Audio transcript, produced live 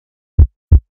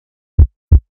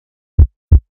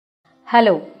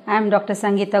Hello, I am Dr.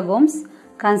 Sangeeta Gomes,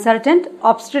 Consultant,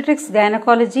 Obstetrics,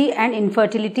 Gynecology and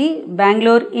Infertility,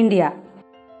 Bangalore, India.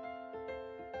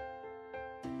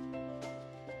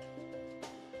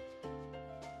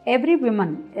 Every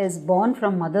woman is born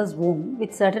from mother's womb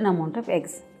with certain amount of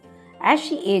eggs. As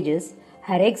she ages,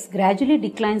 her eggs gradually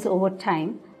declines over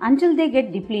time until they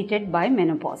get depleted by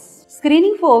menopause.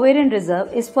 Screening for ovarian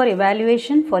reserve is for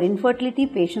evaluation for infertility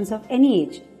patients of any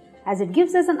age, as it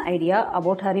gives us an idea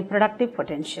about her reproductive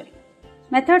potential.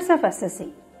 Methods of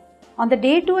assessing. On the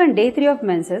day 2 and day 3 of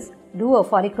menses, do a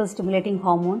follicle stimulating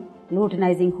hormone,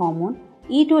 luteinizing hormone,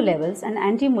 E2 levels and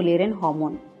anti-mullerian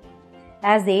hormone.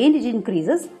 As the age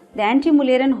increases, the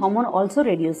anti-mullerian hormone also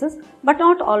reduces, but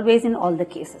not always in all the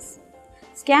cases.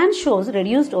 Scan shows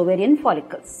reduced ovarian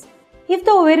follicles. If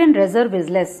the ovarian reserve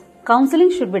is less, counselling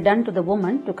should be done to the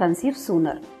woman to conceive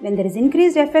sooner. When there is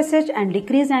increased FSH and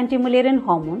decreased anti-mullerian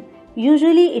hormone,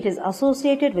 usually it is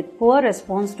associated with poor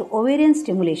response to ovarian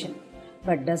stimulation,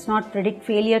 but does not predict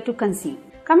failure to conceive.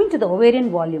 Coming to the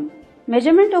ovarian volume,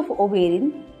 measurement of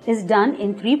ovarian is done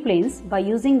in 3 planes by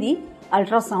using the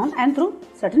ultrasound and through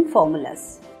certain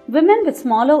formulas. Women with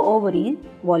smaller ovary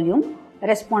volume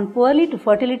respond poorly to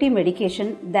fertility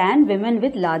medication than women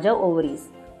with larger ovaries.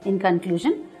 In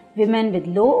conclusion, women with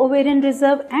low ovarian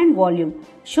reserve and volume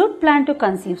should plan to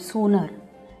conceive sooner.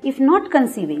 If not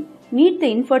conceiving, meet the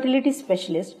infertility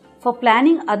specialist for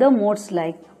planning other modes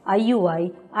like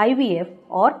IUI, IVF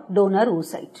or donor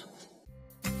oocyte.